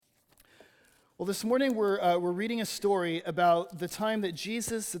Well, this morning we're reading a story about the time that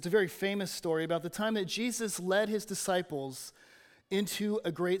Jesus, it's a very famous story, about the time that Jesus led his disciples into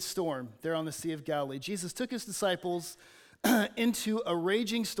a great storm there on the Sea of Galilee. Jesus took his disciples into a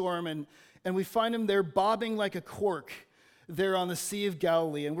raging storm, and we find them there bobbing like a cork there on the Sea of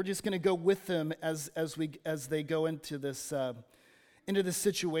Galilee. And we're just going to go with them as they go into this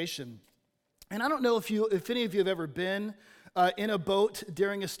situation. And I don't know if any of you have ever been in a boat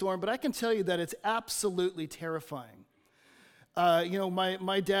during a storm, but I can tell you that it's absolutely terrifying.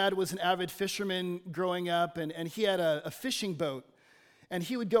 My dad was an avid fisherman growing up, and he had a fishing boat. And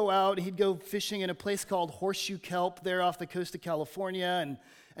he would go out, he'd go fishing in a place called Horseshoe Kelp there off the coast of California,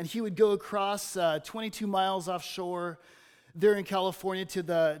 and he would go across 22 miles offshore there in California to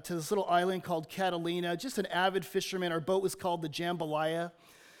this little island called Catalina. Just an avid fisherman. Our boat was called the Jambalaya.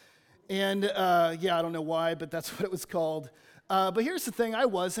 And I don't know why, but that's what it was called. But here's the thing, I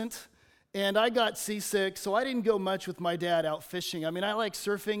wasn't. And I got seasick, so I didn't go much with my dad out fishing. I mean, I like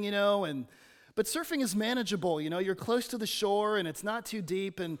surfing, but surfing is manageable. You're close to the shore, and it's not too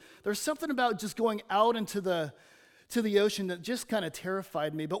deep. And there's something about just going out into the ocean that just kind of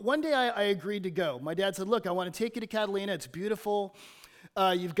terrified me. But one day I agreed to go. My dad said, look, I want to take you to Catalina. It's beautiful.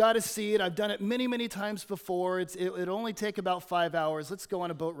 You've got to see it. I've done it many, many times before. It'd only take about 5 hours. Let's go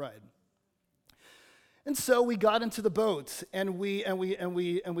on a boat ride. And so we got into the boat, and we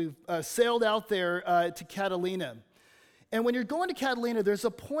sailed out there to Catalina. And when you're going to Catalina, there's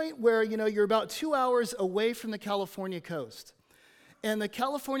a point where you're about 2 hours away from the California coast, and the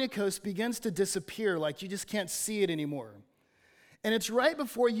California coast begins to disappear, like you just can't see it anymore. And it's right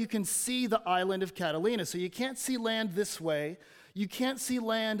before you can see the island of Catalina, so you can't see land this way, you can't see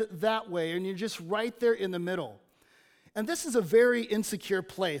land that way, and you're just right there in the middle. And this is a very insecure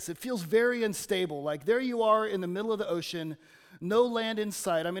place. It feels very unstable. Like there you are in the middle of the ocean, no land in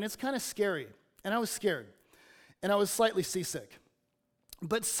sight. I mean, it's kind of scary. And I was scared. And I was slightly seasick.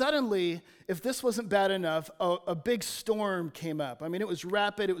 But suddenly, if this wasn't bad enough, a big storm came up. I mean, it was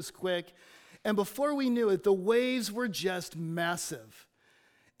rapid, it was quick. And before we knew it, the waves were just massive.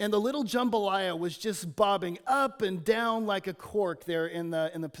 And the little jambalaya was just bobbing up and down like a cork there in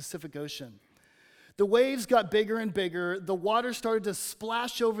the Pacific Ocean. The waves got bigger and bigger. The water started to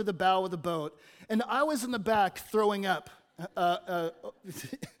splash over the bow of the boat. And I was in the back throwing up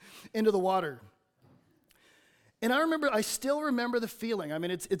into the water. And I still remember the feeling. I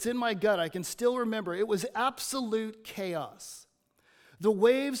mean, it's in my gut. I can still remember. It was absolute chaos. The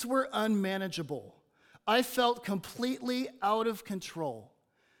waves were unmanageable. I felt completely out of control.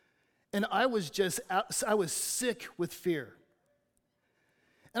 And I was sick with fear.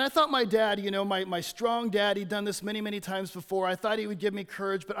 And I thought my dad, my strong dad, he'd done this many, many times before. I thought he would give me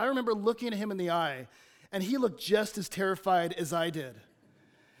courage, but I remember looking at him in the eye, and he looked just as terrified as I did.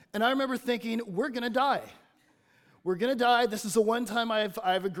 And I remember thinking, we're going to die. We're going to die. This is the one time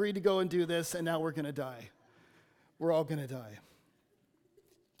I've agreed to go and do this, and now we're going to die. We're all going to die.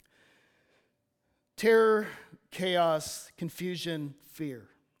 Terror, chaos, confusion, fear.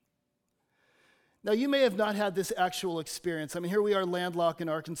 Now, you may have not had this actual experience. I mean, here we are landlocked in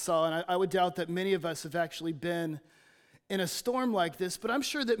Arkansas, and I would doubt that many of us have actually been in a storm like this, but I'm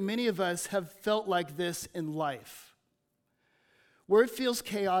sure that many of us have felt like this in life, where it feels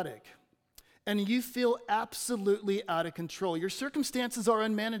chaotic, and you feel absolutely out of control. Your circumstances are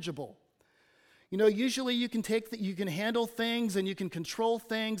unmanageable. Usually you can handle things, and you can control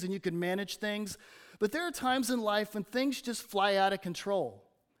things, and you can manage things, but there are times in life when things just fly out of control.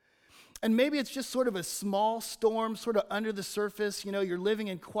 And maybe it's just sort of a small storm, sort of under the surface. You're living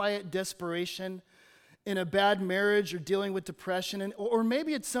in quiet desperation, in a bad marriage, or dealing with depression, or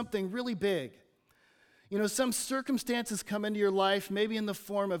maybe it's something really big. Some circumstances come into your life, maybe in the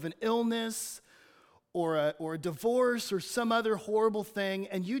form of an illness, or a divorce, or some other horrible thing,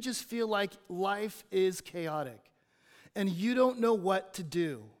 and you just feel like life is chaotic, and you don't know what to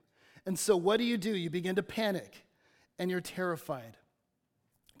do. And so what do? You begin to panic, and you're terrified.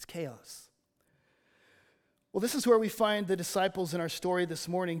 It's chaos. Well, this is where we find the disciples in our story this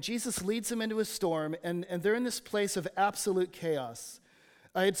morning. Jesus leads them into a storm, and they're in this place of absolute chaos.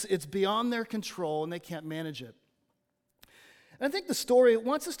 It's beyond their control, and they can't manage it. And I think the story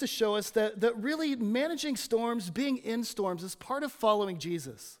wants us to show us that really managing storms, being in storms, is part of following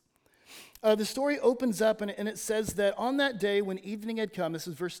Jesus. The story opens up, and it says that on that day when evening had come, this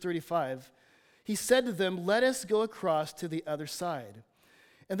is verse 35, he said to them, "Let us go across to the other side."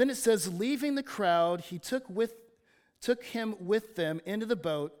 And then it says, leaving the crowd, he took him with them into the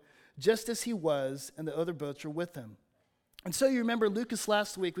boat, just as he was, and the other boats were with him. And so you remember Lucas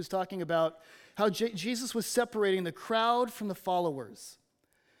last week was talking about how Jesus was separating the crowd from the followers.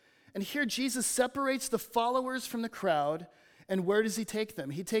 And here Jesus separates the followers from the crowd, and where does he take them?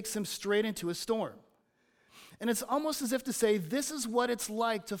 He takes them straight into a storm. And it's almost as if to say, this is what it's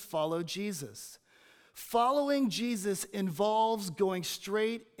like to follow Jesus. Following Jesus involves going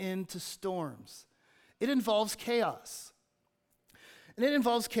straight into storms. It involves chaos. And it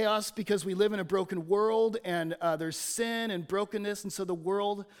involves chaos because we live in a broken world, and there's sin and brokenness, and so the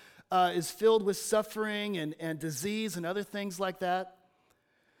world is filled with suffering and disease and other things like that.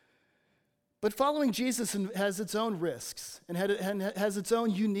 But following Jesus has its own risks and has its own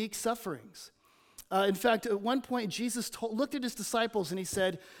unique sufferings. In fact, at one point, Jesus looked at his disciples and he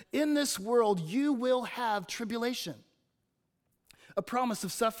said, in this world, you will have tribulation. A promise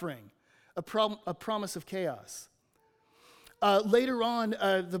of suffering, a promise of chaos. Later on,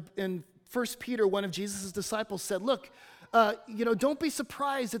 in 1 Peter, one of Jesus' disciples said, look, don't be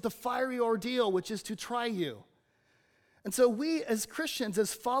surprised at the fiery ordeal which is to try you. And so we as Christians,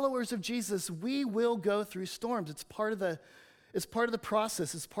 as followers of Jesus, we will go through storms. It's part of the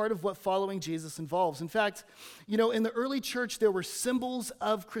process. It's part of what following Jesus involves. In fact, in the early church, there were symbols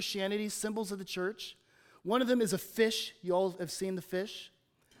of Christianity, symbols of the church. One of them is a fish. You all have seen the fish.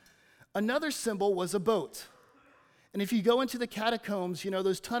 Another symbol was a boat. And if you go into the catacombs,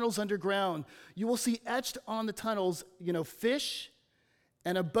 those tunnels underground, you will see etched on the tunnels, fish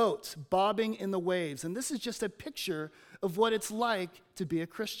and a boat bobbing in the waves. And this is just a picture of what it's like to be a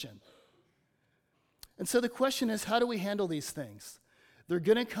Christian. And so the question is, how do we handle these things? They're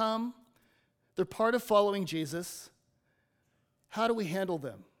going to come. They're part of following Jesus. How do we handle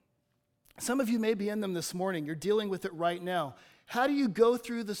them? Some of you may be in them this morning. You're dealing with it right now. How do you go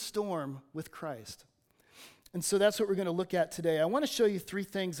through the storm with Christ? And so that's what we're going to look at today. I want to show you three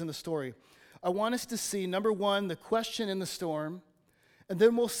things in the story. I want us to see, number one, the question in the storm, and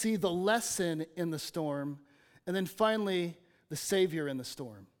then we'll see the lesson in the storm, and then finally, the Savior in the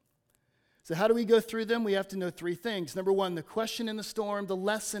storm. So how do we go through them? We have to know three things. Number one, the question in the storm, the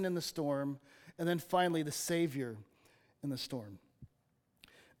lesson in the storm, and then finally, the Savior in the storm.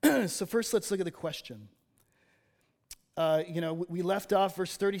 So first, let's look at the question. We left off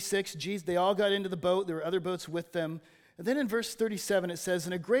verse 36. They all got into the boat. There were other boats with them. And then in verse 37, it says,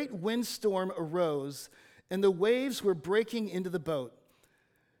 and a great windstorm arose, and the waves were breaking into the boat,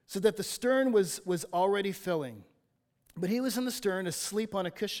 so that the stern was already filling. But he was in the stern, asleep on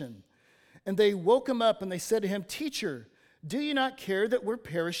a cushion. And they woke him up, and they said to him, Teacher, do you not care that we're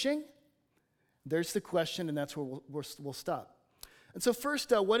perishing? There's the question, and that's where we'll stop. And so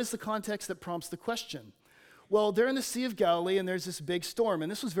first, what is the context that prompts the question? Well, they're in the Sea of Galilee, and there's this big storm,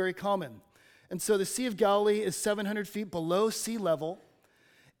 and this was very common. And so the Sea of Galilee is 700 feet below sea level,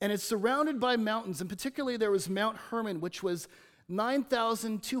 and it's surrounded by mountains, and particularly there was Mount Hermon, which was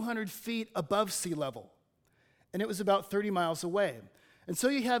 9,200 feet above sea level, and it was about 30 miles away. And so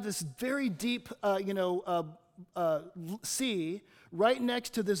you have this very deep, sea right next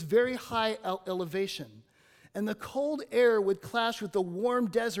to this very high elevation. And the cold air would clash with the warm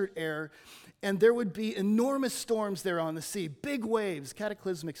desert air, and there would be enormous storms there on the sea, big waves,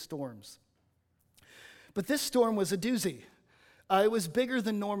 cataclysmic storms. But this storm was a doozy. It was bigger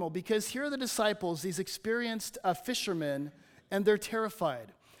than normal because here are the disciples, these experienced fishermen, and they're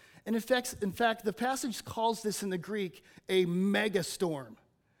terrified. And in fact, the passage calls this in the Greek a mega storm,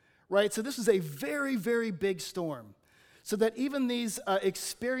 right? So this is a very, very big storm. So that even these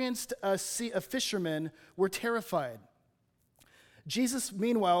experienced fishermen were terrified. Jesus,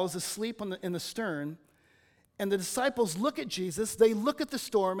 meanwhile, is asleep in the stern, and the disciples look at Jesus, they look at the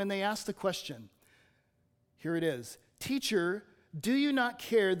storm, and they ask the question. Here it is. Teacher, do you not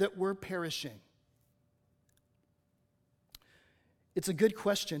care that we're perishing? It's a good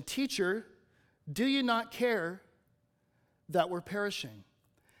question. Teacher, do you not care that we're perishing?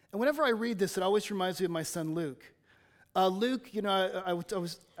 And whenever I read this, it always reminds me of my son Luke. Luke, I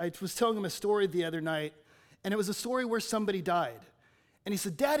was telling him a story the other night, and it was a story where somebody died. And he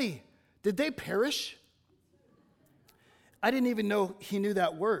said, Daddy, did they perish? I didn't even know he knew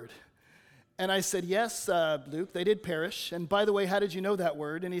that word. And I said, yes, Luke, they did perish. And by the way, how did you know that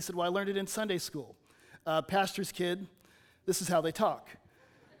word? And he said, well, I learned it in Sunday school. Pastor's kid, this is how they talk.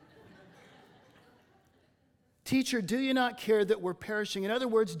 Teacher, do you not care that we're perishing? In other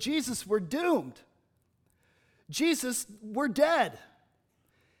words, Jesus, we're doomed. Jesus, we're dead.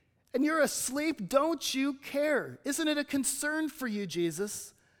 And you're asleep, don't you care? Isn't it a concern for you,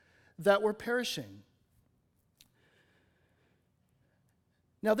 Jesus, that we're perishing?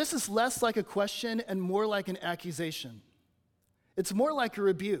 Now, this is less like a question and more like an accusation. It's more like a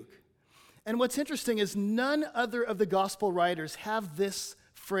rebuke. And what's interesting is none other of the gospel writers have this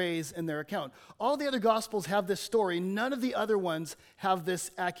phrase in their account. All the other Gospels have this story. None of the other ones have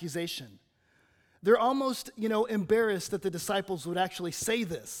this accusation. They're almost, embarrassed that the disciples would actually say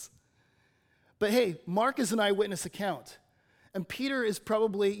this. But hey, Mark is an eyewitness account. And Peter is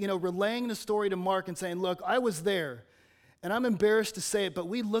probably, relaying the story to Mark and saying, look, I was there, and I'm embarrassed to say it, but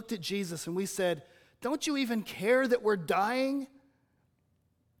we looked at Jesus and we said, don't you even care that we're dying?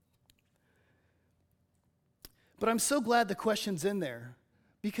 But I'm so glad the question's in there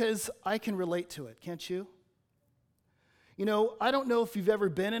because I can relate to it, can't you? I don't know if you've ever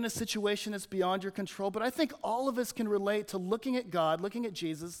been in a situation that's beyond your control, but I think all of us can relate to looking at God, looking at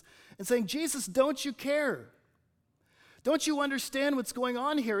Jesus, and saying, Jesus, don't you care? Don't you understand what's going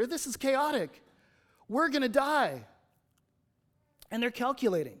on here? This is chaotic. We're going to die. And they're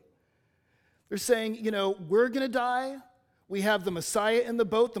calculating. They're saying, we're going to die. We have the Messiah in the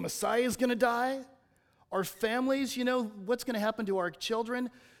boat. The Messiah is going to die. Our families, what's going to happen to our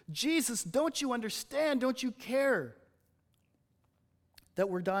children? Jesus, don't you understand? Don't you care that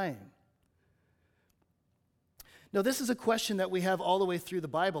we're dying? Now, this is a question that we have all the way through the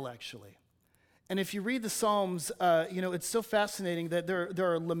Bible, actually. And if you read the Psalms, it's so fascinating that there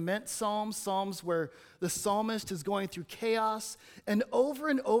are lament psalms where the psalmist is going through chaos, and over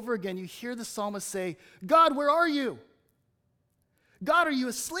again, you hear the psalmist say, God, where are you? God, are you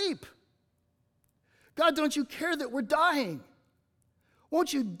asleep? God, don't you care that we're dying?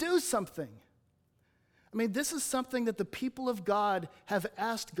 Won't you do something? I mean, this is something that the people of God have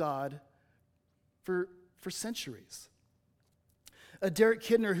asked God for centuries. Derek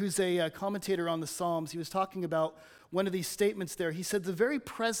Kidner, who's a commentator on the Psalms, he was talking about one of these statements there. He said the very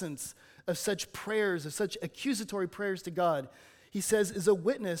presence of such prayers, of such accusatory prayers to God, he says, is a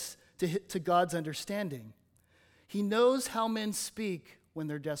witness to God's understanding. He knows how men speak when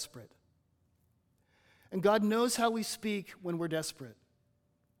they're desperate. And God knows how we speak when we're desperate.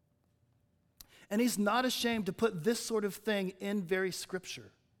 And he's not ashamed to put this sort of thing in very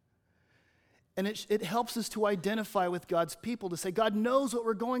Scripture. And it helps us to identify with God's people, to say, God knows what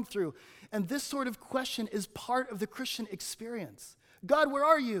we're going through. And this sort of question is part of the Christian experience. God, where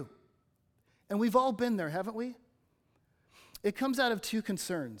are you? And we've all been there, haven't we? It comes out of two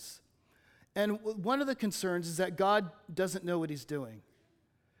concerns. And one of the concerns is that God doesn't know what he's doing.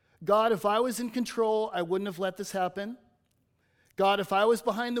 God, if I was in control, I wouldn't have let this happen. God, if I was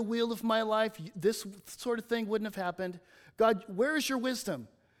behind the wheel of my life, this sort of thing wouldn't have happened. God, where is your wisdom?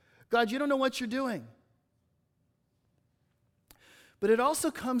 God, you don't know what you're doing. But it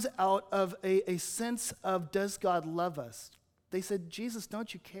also comes out of a sense of, does God love us? They said, Jesus,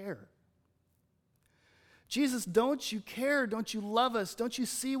 don't you care? Jesus, don't you care? Don't you love us? Don't you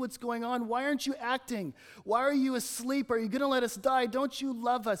see what's going on? Why aren't you acting? Why are you asleep? Are you going to let us die? Don't you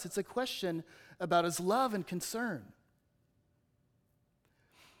love us? It's a question about his love and concern.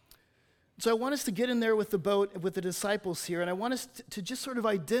 So I want us to get in there with the boat, with the disciples here, and I want us to just sort of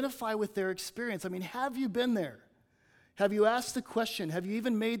identify with their experience. I mean, have you been there? Have you asked the question? Have you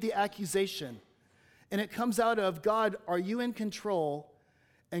even made the accusation? And it comes out of, God, are you in control?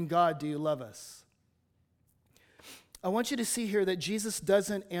 And God, do you love us? I want you to see here that Jesus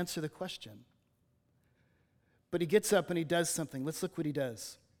doesn't answer the question. But he gets up and he does something. Let's look what he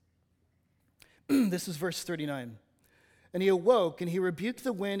does. This is verse 39. And he awoke and he rebuked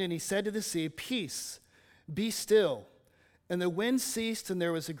the wind and he said to the sea, peace, be still. And the wind ceased and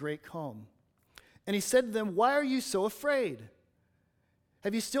there was a great calm. And he said to them, why are you so afraid?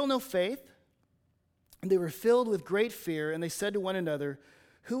 Have you still no faith? And they were filled with great fear and they said to one another,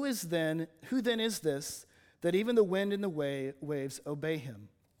 who then is this that even the wind and the waves obey him?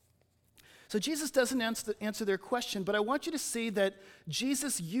 So Jesus doesn't answer their question, but I want you to see that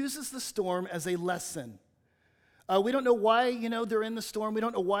Jesus uses the storm as a lesson. We don't know why, they're in the storm. We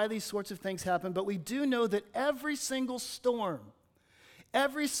don't know why these sorts of things happen, but we do know that every single storm,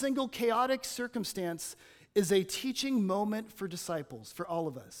 every single chaotic circumstance is a teaching moment for disciples, for all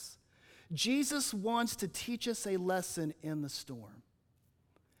of us. Jesus wants to teach us a lesson in the storm,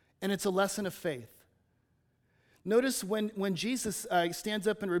 and it's a lesson of faith. Notice when Jesus stands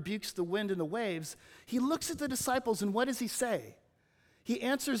up and rebukes the wind and the waves, he looks at the disciples, and what does he say? He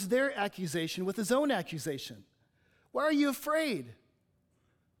answers their accusation with his own accusation. Why are you afraid?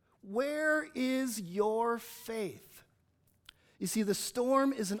 Where is your faith? You see, the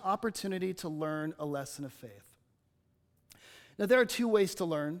storm is an opportunity to learn a lesson of faith. Now, there are two ways to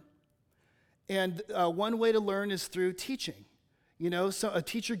learn, and one way to learn is through teaching. So a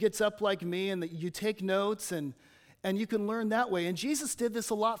teacher gets up like me, and you take notes, and you can learn that way. And Jesus did this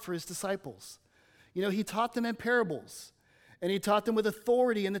a lot for his disciples. He taught them in parables, and he taught them with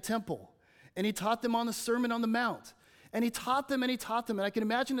authority in the temple, and he taught them on the Sermon on the Mount. And he taught them and he taught them. And I can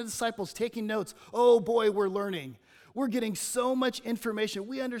imagine the disciples taking notes. Oh boy, we're learning. We're getting so much information.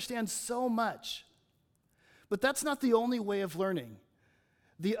 We understand so much. But that's not the only way of learning.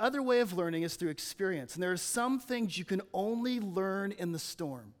 The other way of learning is through experience. And there are some things you can only learn in the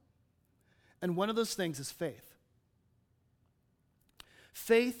storm. And one of those things is faith.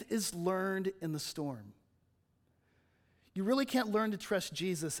 Faith is learned in the storm. You really can't learn to trust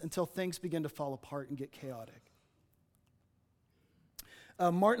Jesus until things begin to fall apart and get chaotic.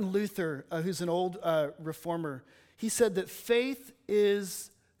 Martin Luther, who's an old reformer, he said that faith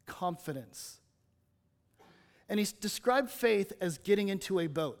is confidence. And he described faith as getting into a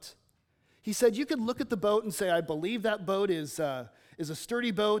boat. He said you could look at the boat and say, I believe that boat is a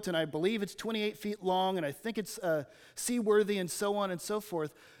sturdy boat, and I believe it's 28 feet long, and I think it's seaworthy, and so on and so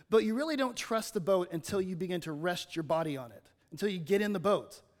forth. But you really don't trust the boat until you begin to rest your body on it, until you get in the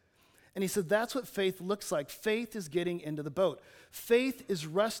boat. And he said that's what faith looks like. Faith is getting into the boat. Faith is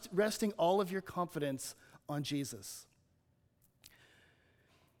resting all of your confidence on Jesus.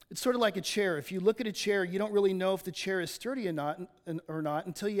 It's sort of like a chair. If you look at a chair, you don't really know if the chair is sturdy or not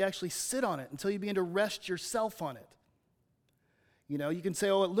until you actually sit on it, until you begin to rest yourself on it. You know, you can say,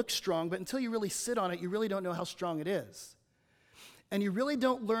 oh, it looks strong, but until you really sit on it, you really don't know how strong it is. And you really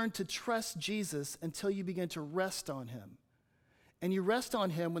don't learn to trust Jesus until you begin to rest on him. And you rest on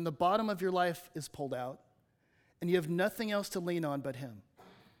him when the bottom of your life is pulled out and you have nothing else to lean on but him.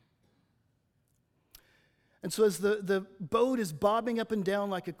 And so as the boat is bobbing up and down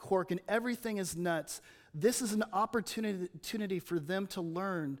like a cork and everything is nuts, this is an opportunity for them to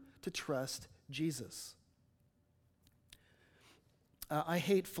learn to trust Jesus. I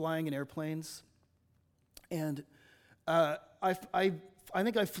hate flying in airplanes. And I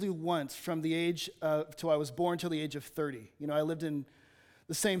think I flew once from the age till I was born till the age of 30. You know, I lived in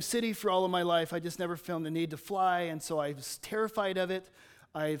the same city for all of my life. I just never found the need to fly, and so I was terrified of it.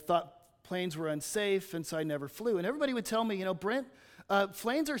 I thought planes were unsafe, and so I never flew. And everybody would tell me, you know, Brent,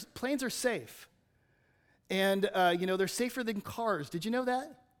 planes are safe. And, you know, they're safer than cars. Did you know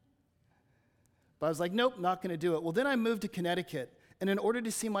that? But I was like, nope, not going to do it. Well, then I moved to Connecticut, and in order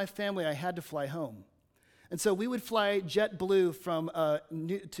to see my family, I had to fly home. And so we would fly JetBlue from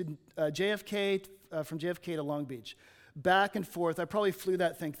JFK, from JFK to Long Beach, back and forth. I probably flew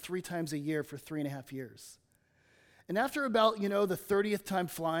that thing 3 times a year for 3.5 years. And after about, you know, the 30th time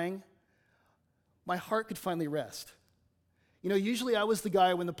flying, my heart could finally rest. You know, usually I was the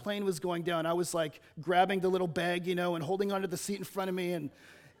guy when the plane was going down, I was like grabbing the little bag, you know, and holding onto the seat in front of me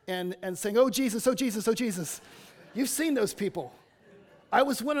and saying, oh, Jesus, oh, Jesus, oh, Jesus. You've seen those people. I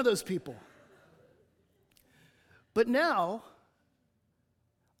was one of those people. But now,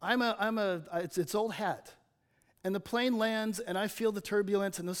 it's old hat. And the plane lands, and I feel the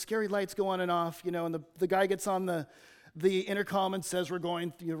turbulence, and those scary lights go on and off, you know, and the guy gets on the intercom and says,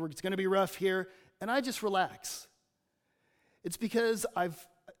 it's going to be rough here, and I just relax. It's because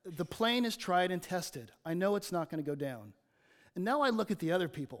the plane is tried and tested. I know it's not going to go down. And now I look at the other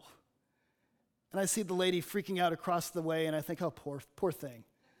people, and I see the lady freaking out across the way, and I think, oh, poor thing.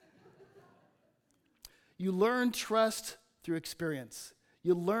 You learn trust through experience.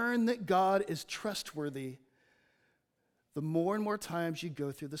 You learn that God is trustworthy the more and more times you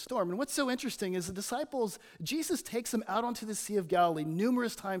go through the storm. And what's so interesting is the disciples, Jesus takes them out onto the Sea of Galilee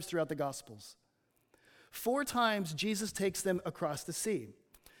numerous times throughout the Gospels. 4 times Jesus takes them across the sea.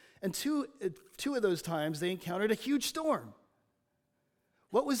 And two of those times they encountered a huge storm.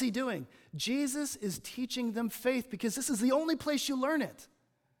 What was he doing? Jesus is teaching them faith because this is the only place you learn it.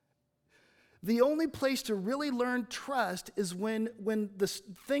 The only place to really learn trust is when the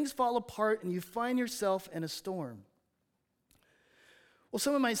things fall apart and you find yourself in a storm. Well,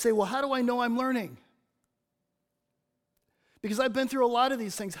 someone might say, well, how do I know I'm learning? Because I've been through a lot of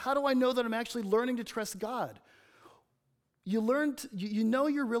these things. How do I know that I'm actually learning to trust God? You know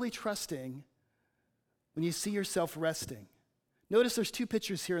you're really trusting when you see yourself resting. Notice there's 2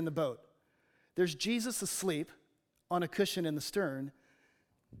 pictures here in the boat. There's Jesus asleep on a cushion in the stern,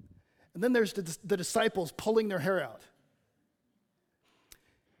 and then there's the disciples pulling their hair out.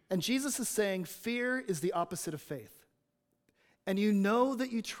 And Jesus is saying fear is the opposite of faith. And you know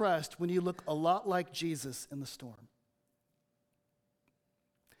that you trust when you look a lot like Jesus in the storm.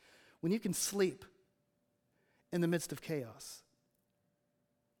 When you can sleep in the midst of chaos.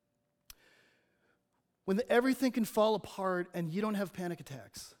 When everything can fall apart and you don't have panic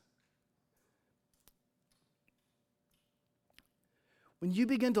attacks. When you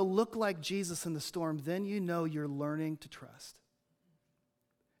begin to look like Jesus in the storm, then you know you're learning to trust.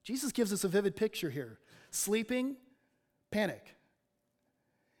 Jesus gives us a vivid picture here. Sleeping, panic.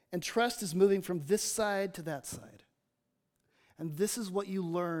 And trust is moving from this side to that side. And this is what you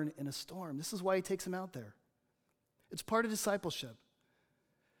learn in a storm. This is why he takes him out there. It's part of discipleship.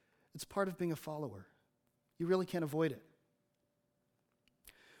 It's part of being a follower. You really can't avoid it.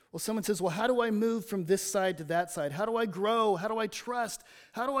 Well, someone says, well, how do I move from this side to that side? How do I grow? How do I trust?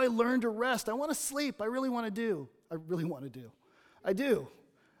 How do I learn to rest? I want to sleep. I really want to do. I really want to do. I do.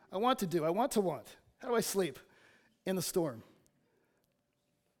 I want to do. I want to want. How do I sleep in the storm?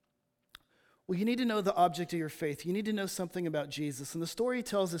 Well, you need to know the object of your faith. You need to know something about Jesus. And the story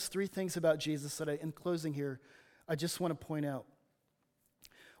tells us three things about Jesus that in closing here, I just want to point out.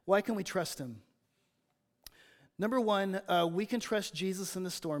 Why can we trust him? Number one, we can trust Jesus in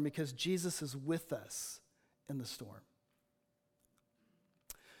the storm because Jesus is with us in the storm.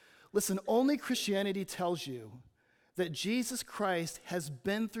 Listen, only Christianity tells you that Jesus Christ has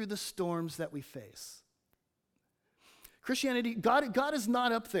been through the storms that we face. Christianity, God is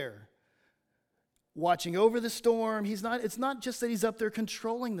not up there watching over the storm. It's not just that he's up there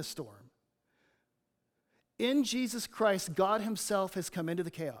controlling the storm. In Jesus Christ, God himself has come into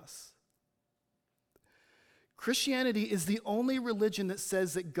the chaos. Christianity is the only religion that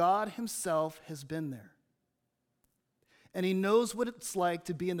says that God himself has been there. And he knows what it's like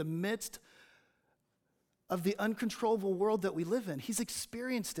to be in the midst of the uncontrollable world that we live in. He's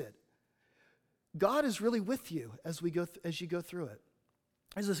experienced it. God is really with you as you go through it.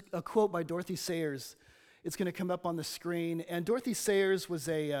 There's a quote by Dorothy Sayers. It's going to come up on the screen. And Dorothy Sayers was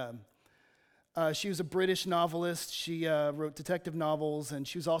she was a British novelist. She wrote detective novels, and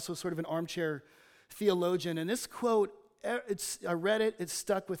she was also sort of an armchair theologian. And this quote, I read it, it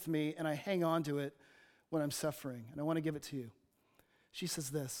stuck with me, and I hang on to it when I'm suffering. And I want to give it to you. She says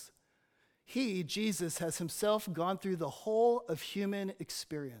this: he, Jesus, has himself gone through the whole of human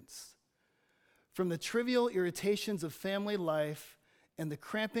experience, from the trivial irritations of family life and the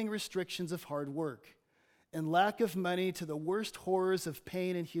cramping restrictions of hard work and lack of money to the worst horrors of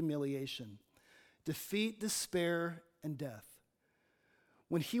pain and humiliation, defeat, despair, and death.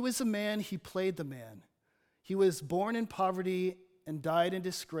 When he was a man, he played the man. He was born in poverty and died in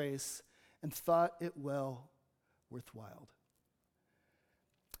disgrace and thought it well worthwhile.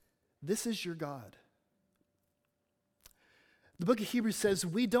 This is your God. The book of Hebrews says,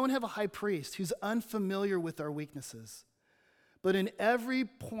 we don't have a high priest who's unfamiliar with our weaknesses, but in every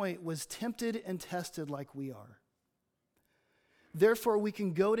point was tempted and tested like we are. Therefore, we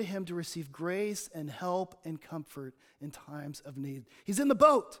can go to him to receive grace and help and comfort in times of need. He's in the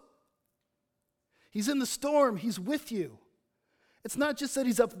boat. He's in the storm. He's with you. It's not just that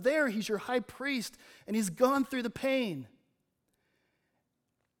he's up there. He's your high priest, and he's gone through the pain.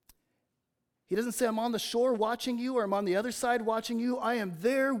 He doesn't say, I'm on the shore watching you, or I'm on the other side watching you. I am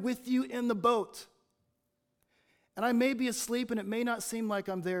there with you in the boat. And I may be asleep, and it may not seem like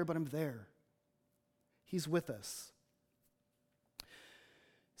I'm there, but I'm there. He's with us.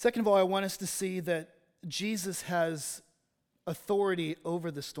 Second of all, I want us to see that Jesus has authority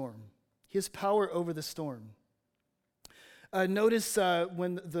over the storm. He has power over the storm. Notice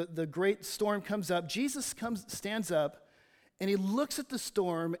when the great storm comes up, Jesus stands up, and he looks at the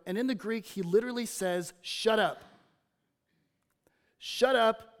storm, and in the Greek, he literally says, shut up. Shut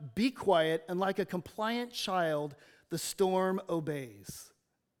up, be quiet, and like a compliant child, the storm obeys.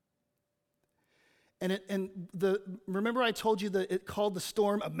 Remember I told you that it called the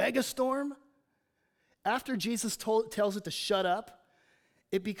storm a megastorm? After Jesus tells it to shut up,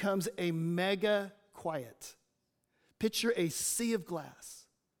 it becomes a mega quiet. Picture a sea of glass.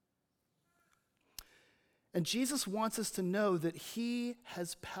 And Jesus wants us to know that he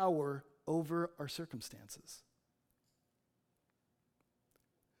has power over our circumstances.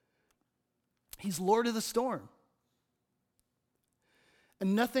 He's Lord of the storm.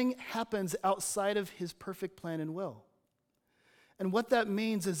 And nothing happens outside of his perfect plan and will. And what that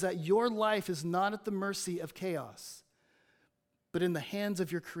means is that your life is not at the mercy of chaos, but in the hands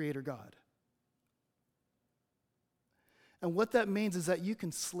of your Creator God. And what that means is that you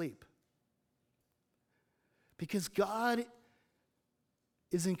can sleep, because God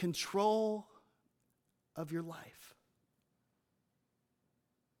is in control of your life.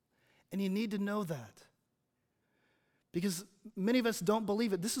 And you need to know that, because many of us don't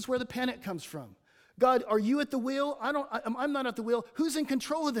believe it. This is where the panic comes from. God, are you at the wheel? I'm not at the wheel. Who's in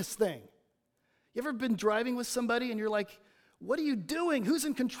control of this thing? You ever been driving with somebody and you're like, what are you doing? Who's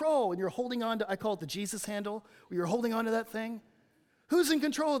in control? And you're holding on to, I call it the Jesus handle, where you're holding on to that thing. Who's in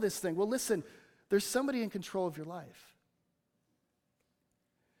control of this thing? Well, listen, there's somebody in control of your life.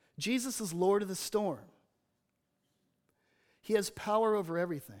 Jesus is Lord of the storm. He has power over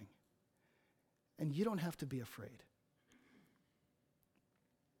everything. And you don't have to be afraid.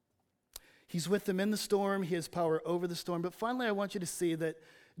 He's with them in the storm. He has power over the storm. But finally, I want you to see that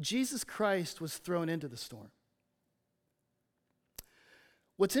Jesus Christ was thrown into the storm.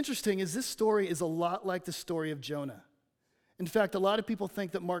 What's interesting is this story is a lot like the story of Jonah. In fact, a lot of people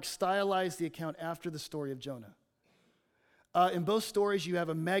think that Mark stylized the account after the story of Jonah. In both stories, you have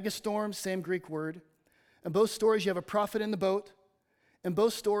a megastorm, same Greek word. In both stories, you have a prophet in the boat. In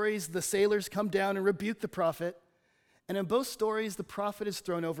both stories, the sailors come down and rebuke the prophet. And in both stories, the prophet is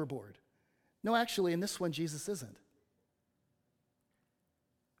thrown overboard. No, actually, in this one, Jesus isn't.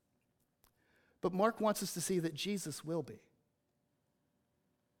 But Mark wants us to see that Jesus will be.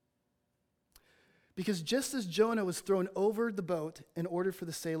 Because just as Jonah was thrown over the boat in order for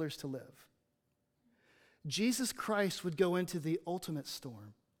the sailors to live, Jesus Christ would go into the ultimate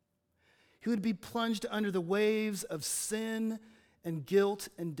storm. He would be plunged under the waves of sin and guilt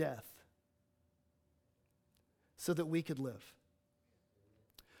and death so that we could live.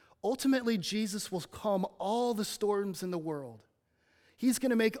 Ultimately, Jesus will calm all the storms in the world. He's going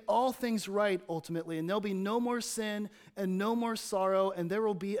to make all things right ultimately, and there'll be no more sin and no more sorrow, and there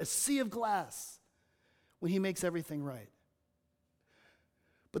will be a sea of glass when he makes everything right.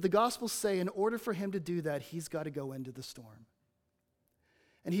 But the Gospels say in order for him to do that, he's got to go into the storm.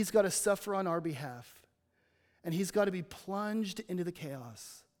 And he's got to suffer on our behalf. And he's got to be plunged into the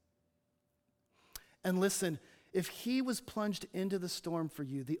chaos. And listen, if he was plunged into the storm for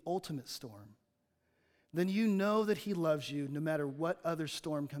you, the ultimate storm, then you know that he loves you no matter what other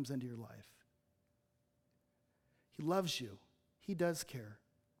storm comes into your life. He loves you. He does care.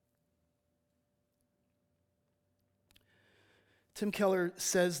 Tim Keller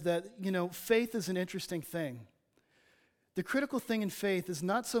says that, faith is an interesting thing. The critical thing in faith is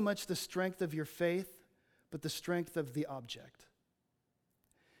not so much the strength of your faith, but the strength of the object.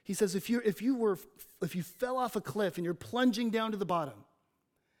 He says if you fell off a cliff and you're plunging down to the bottom,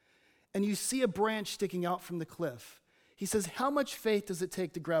 and you see a branch sticking out from the cliff, he says, how much faith does it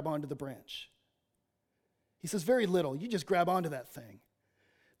take to grab onto the branch? He says, very little. You just grab onto that thing.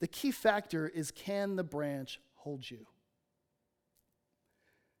 The key factor is, can the branch hold you?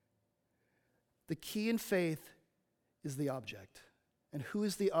 The key in faith is the object. And who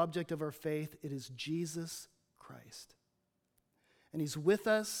is the object of our faith? It is Jesus Christ. And he's with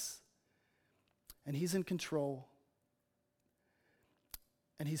us, and he's in control,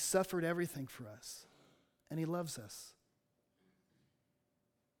 and he's suffered everything for us, and he loves us.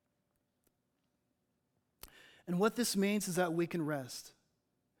 And what this means is that we can rest.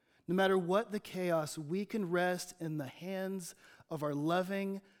 No matter what the chaos, we can rest in the hands of our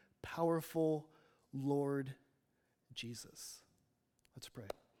loving, powerful Lord Jesus. Let's pray.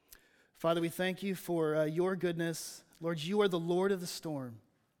 Father, we thank you for your goodness. Lord, you are the Lord of the storm.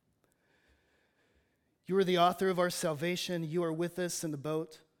 You are the author of our salvation. You are with us in the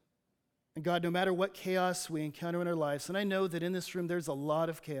boat. And God, no matter what chaos we encounter in our lives, and I know that in this room there's a lot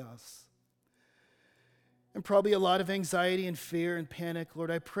of chaos, and probably a lot of anxiety and fear and panic,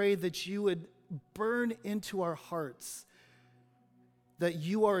 Lord, I pray that you would burn into our hearts that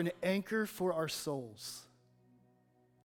you are an anchor for our souls.